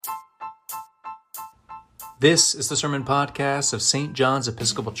This is the sermon podcast of St. John's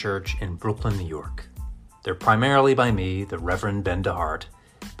Episcopal Church in Brooklyn, New York. They're primarily by me, the Reverend Ben DeHart,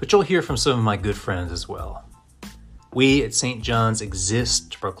 but you'll hear from some of my good friends as well. We at St. John's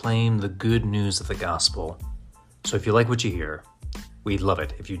exist to proclaim the good news of the gospel. So if you like what you hear, we'd love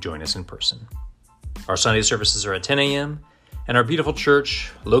it if you join us in person. Our Sunday services are at 10 a.m., and our beautiful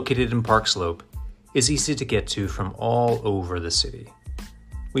church, located in Park Slope, is easy to get to from all over the city.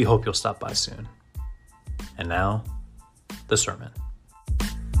 We hope you'll stop by soon. And now, the sermon.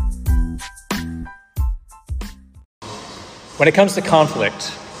 When it comes to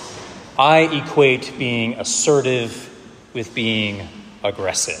conflict, I equate being assertive with being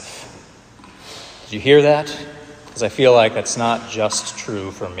aggressive. Did you hear that? Because I feel like that's not just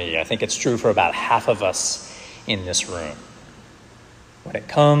true for me. I think it's true for about half of us in this room. When it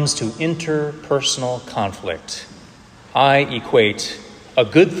comes to interpersonal conflict, I equate a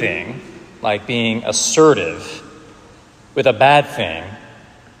good thing, like being assertive, with a bad thing,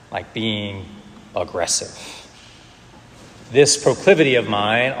 like being aggressive. This proclivity of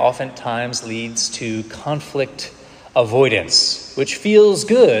mine oftentimes leads to conflict avoidance, which feels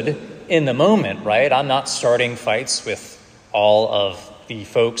good in the moment, right? I'm not starting fights with all of the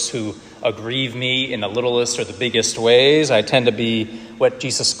folks who aggrieve me in the littlest or the biggest ways. I tend to be what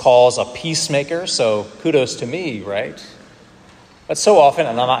Jesus calls a peacemaker, so kudos to me, right? But so often,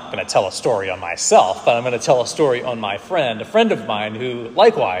 and I'm not going to tell a story on myself, but I'm going to tell a story on my friend, a friend of mine who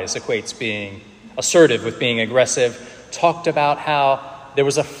likewise equates being assertive with being aggressive, talked about how there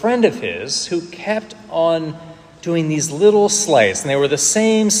was a friend of his who kept on doing these little slights, and they were the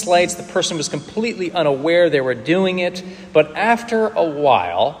same slights. The person was completely unaware they were doing it, but after a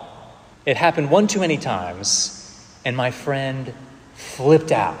while, it happened one too many times, and my friend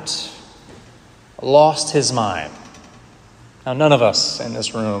flipped out, lost his mind. Now, none of us in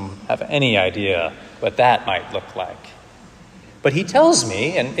this room have any idea what that might look like. But he tells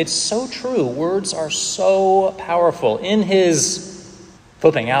me, and it's so true, words are so powerful. In his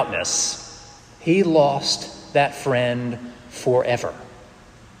flipping outness, he lost that friend forever.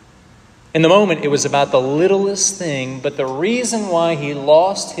 In the moment, it was about the littlest thing, but the reason why he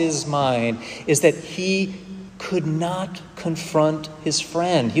lost his mind is that he could not confront his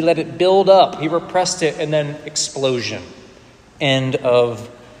friend. He let it build up, he repressed it, and then explosion. End of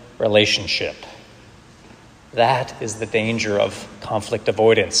relationship. That is the danger of conflict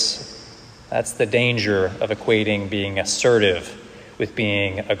avoidance. That's the danger of equating being assertive with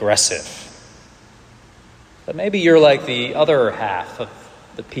being aggressive. But maybe you're like the other half of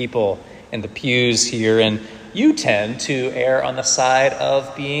the people in the pews here, and you tend to err on the side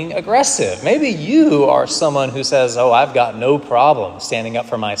of being aggressive. Maybe you are someone who says, I've got no problem standing up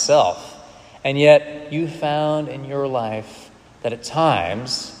for myself. And yet you found in your life that at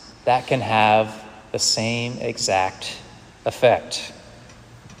times that can have the same exact effect.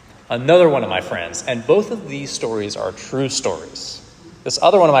 Another one of my friends, and both of these stories are true stories. This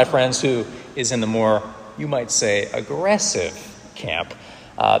other one of my friends who is in the more, you might say, aggressive camp.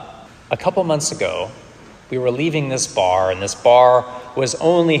 A couple months ago, we were leaving this bar, and this bar was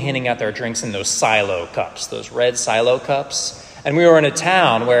only handing out their drinks in those silo cups, those red silo cups. And we were in a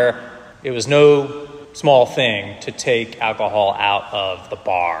town where it was no small thing to take alcohol out of the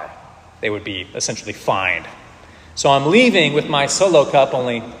bar. They would be essentially fined. So I'm leaving with my solo cup,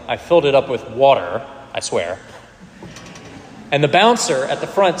 only I filled it up with water, I swear. And the bouncer at the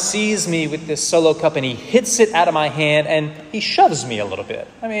front sees me with this solo cup, and he hits it out of my hand, and he shoves me a little bit.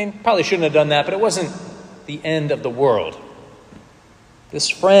 I mean, probably shouldn't have done that, but it wasn't the end of the world. This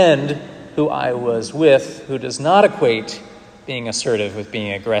friend who I was with, who does not equate being assertive with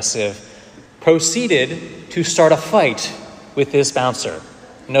being aggressive, proceeded to start a fight with this bouncer.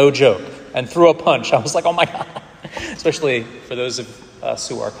 No joke. And threw a punch. I was like, oh my God. Especially for those of us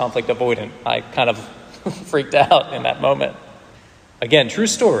who are conflict avoidant. I kind of freaked out in that moment. Again, true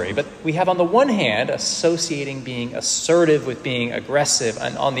story, but we have on the one hand associating being assertive with being aggressive,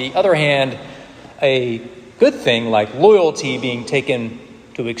 and on the other hand, a good thing like loyalty being taken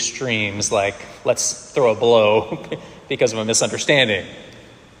to extremes, like let's throw a blow because of a misunderstanding.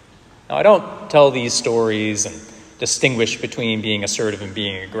 Now, I don't tell these stories and distinguish between being assertive and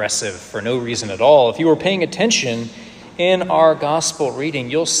being aggressive for no reason at all. If you were paying attention in our gospel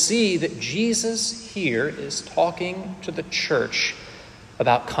reading, you'll see that Jesus here is talking to the church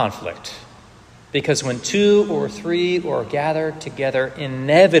about conflict. Because when two or three are gathered together,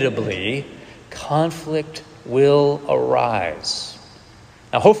 inevitably, conflict will arise.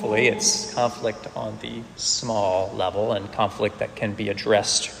 Now, hopefully, it's conflict on the small level and conflict that can be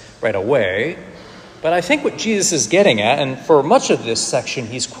addressed right away. But I think what Jesus is getting at, and for much of this section,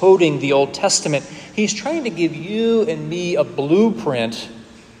 he's quoting the Old Testament. He's trying to give you and me a blueprint,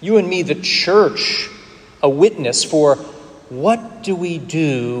 you and me, the church, a witness for what do we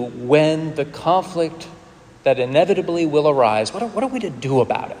do when the conflict that inevitably will arise, what are we to do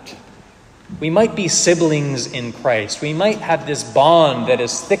about it? We might be siblings in Christ. We might have this bond that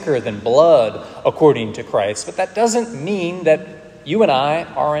is thicker than blood according to Christ. But that doesn't mean that you and I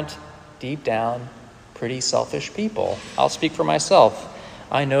aren't deep down pretty selfish people. I'll speak for myself.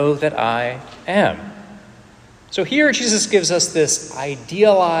 I know that I am. So here Jesus gives us this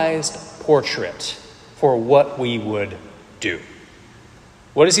idealized portrait for what we would do.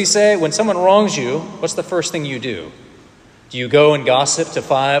 What does he say? When someone wrongs you, what's the first thing you do? Do you go and gossip to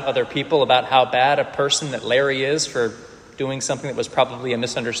 5 other people about how bad a person that Larry is for doing something that was probably a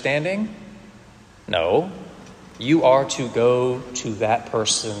misunderstanding? No. You are to go to that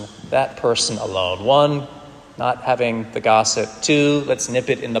person alone. 1, not having the gossip. 2, let's nip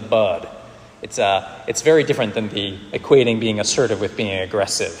it in the bud. It's very different than the equating being assertive with being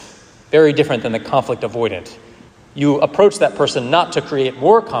aggressive. Very different than the conflict avoidant. You approach that person not to create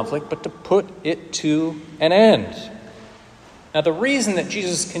more conflict, but to put it to an end. Now, the reason that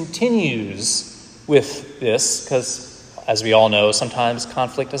Jesus continues with this, because as we all know, sometimes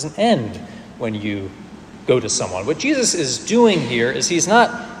conflict doesn't end when you go to someone. What Jesus is doing here is he's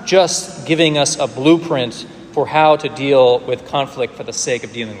not just giving us a blueprint for how to deal with conflict for the sake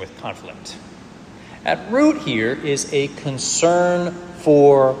of dealing with conflict. At root here is a concern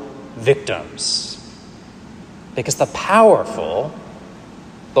for victims. Because the powerful,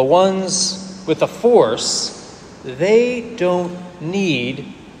 the ones with the force, they don't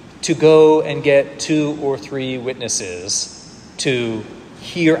need to go and get 2 or 3 witnesses to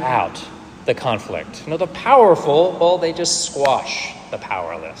hear out the conflict. The powerful, well, they just squash the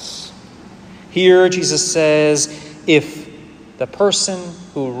powerless. Here, Jesus says, if the person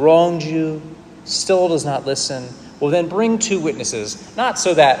who wronged you still does not listen, well, then bring 2 witnesses, not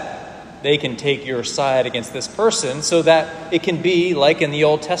so that they can take your side against this person, so that it can be, like in the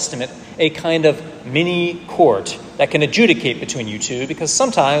Old Testament, a kind of mini court that can adjudicate between you 2, because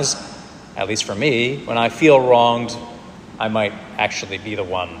sometimes, at least for me, when I feel wronged, I might actually be the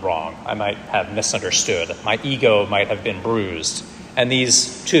one wrong. I might have misunderstood. My ego might have been bruised. And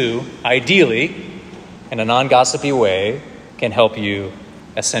these 2, ideally, in a non-gossipy way, can help you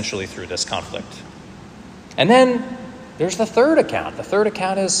essentially through this conflict. And then there's the third account. The third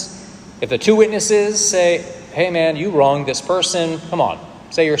account is if the 2 witnesses say, hey man, you wronged this person, come on,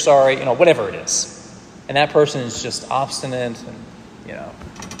 say you're sorry, whatever it is. And that person is just obstinate and,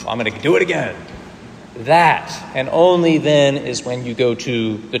 I'm going to do it again. That, and only then, is when you go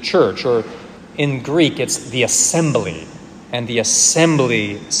to the church, or in Greek, it's the assembly. And the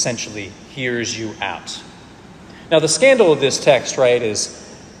assembly essentially hears you out. Now, the scandal of this text, right,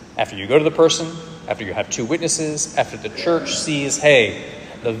 is after you go to the person, after you have 2 witnesses, after the church sees, hey,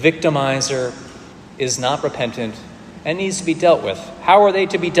 the victimizer is not repentant and needs to be dealt with. How are they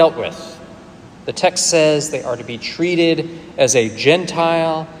to be dealt with? The text says they are to be treated as a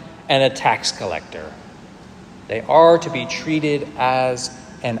Gentile and a tax collector. They are to be treated as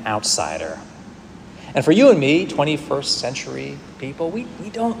an outsider. And for you and me, 21st century people, we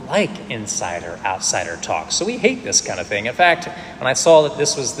don't like insider-outsider talk. So we hate this kind of thing. In fact, when I saw that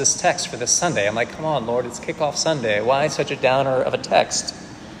this was this text for this Sunday, I'm like, come on, Lord, it's kickoff Sunday. Why such a downer of a text?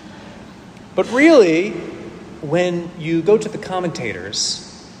 But really, when you go to the commentators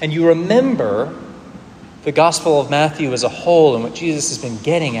and you remember the Gospel of Matthew as a whole and what Jesus has been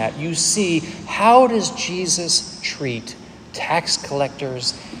getting at, you see, how does Jesus treat tax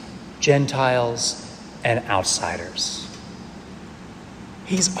collectors, Gentiles, and outsiders?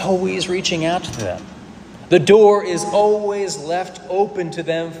 He's always reaching out to them. The door is always left open to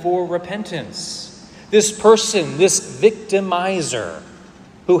them for repentance. This person, this victimizer,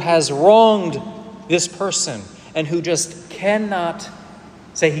 who has wronged this person and who just cannot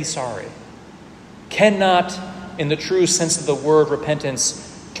say he's sorry, cannot, in the true sense of the word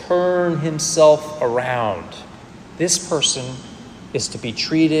repentance, turn himself around. This person is to be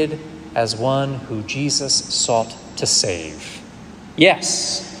treated as one who Jesus sought to save.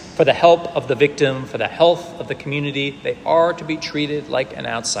 Yes, for the help of the victim, for the health of the community, they are to be treated like an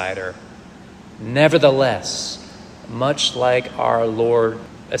outsider. Nevertheless, much like our Lord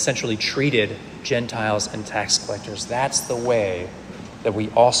essentially treated Gentiles and tax collectors, that's the way that we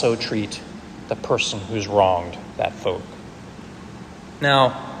also treat the person who's wronged that folk.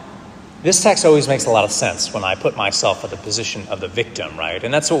 Now, this text always makes a lot of sense when I put myself in the position of the victim, right?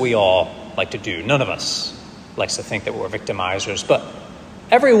 And that's what we all like to do. None of us likes to think that we're victimizers, but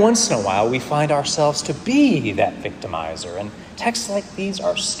every once in a while, we find ourselves to be that victimizer. And texts like these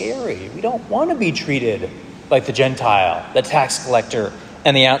are scary. We don't want to be treated like the Gentile, the tax collector,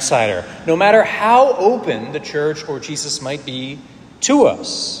 and the outsider, no matter how open the church or Jesus might be to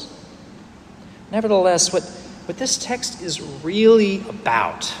us. Nevertheless, what this text is really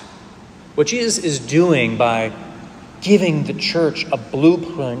about, what Jesus is doing by giving the church a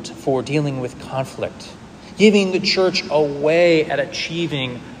blueprint for dealing with conflict, giving the church a way at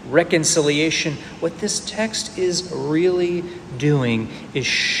achieving reconciliation, what this text is really doing is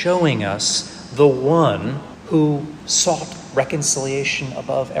showing us the one who sought reconciliation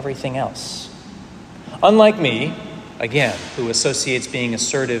above everything else. Unlike me, again, who associates being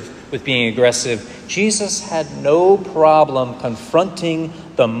assertive with being aggressive, Jesus had no problem confronting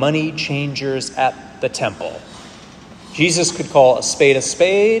the money changers at the temple. Jesus could call a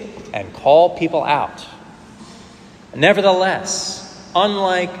spade and call people out. Nevertheless,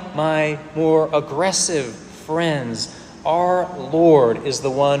 unlike my more aggressive friends, our Lord is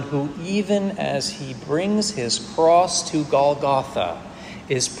the one who, even as he brings his cross to Golgotha,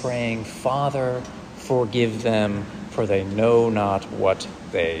 is praying, "Father, forgive them, for they know not what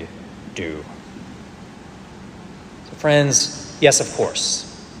they do." So friends, yes, of course,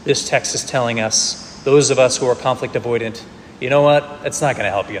 this text is telling us, those of us who are conflict avoidant, you know what? It's not going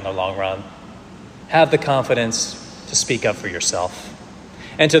to help you in the long run. Have the confidence to speak up for yourself.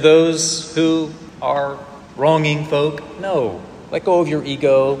 And to those who are wronging folk, no, let go of your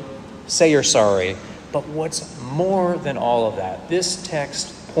ego, say you're sorry. But what's more than all of that, this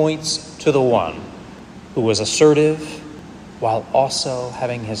text points to the one who was assertive while also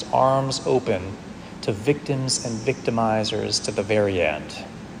having his arms open to victims and victimizers to the very end.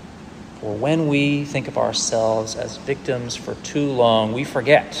 For when we think of ourselves as victims for too long, we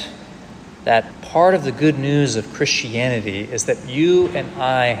forget that part of the good news of Christianity is that you and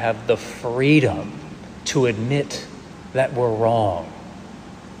I have the freedom to admit that we're wrong.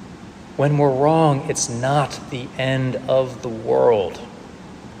 When we're wrong, it's not the end of the world.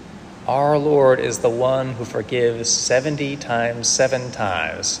 Our Lord is the one who forgives 70 times 7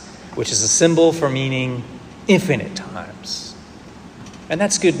 times, which is a symbol for meaning infinite times. And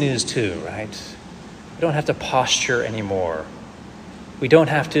that's good news too, right? We don't have to posture anymore. We don't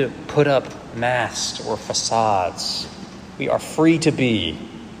have to put up masks or facades. We are free to be,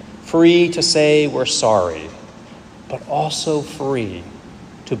 free to say we're sorry, but also free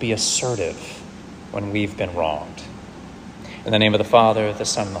to be assertive when we've been wronged. In the name of the Father, the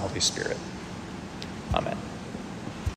Son, and the Holy Spirit.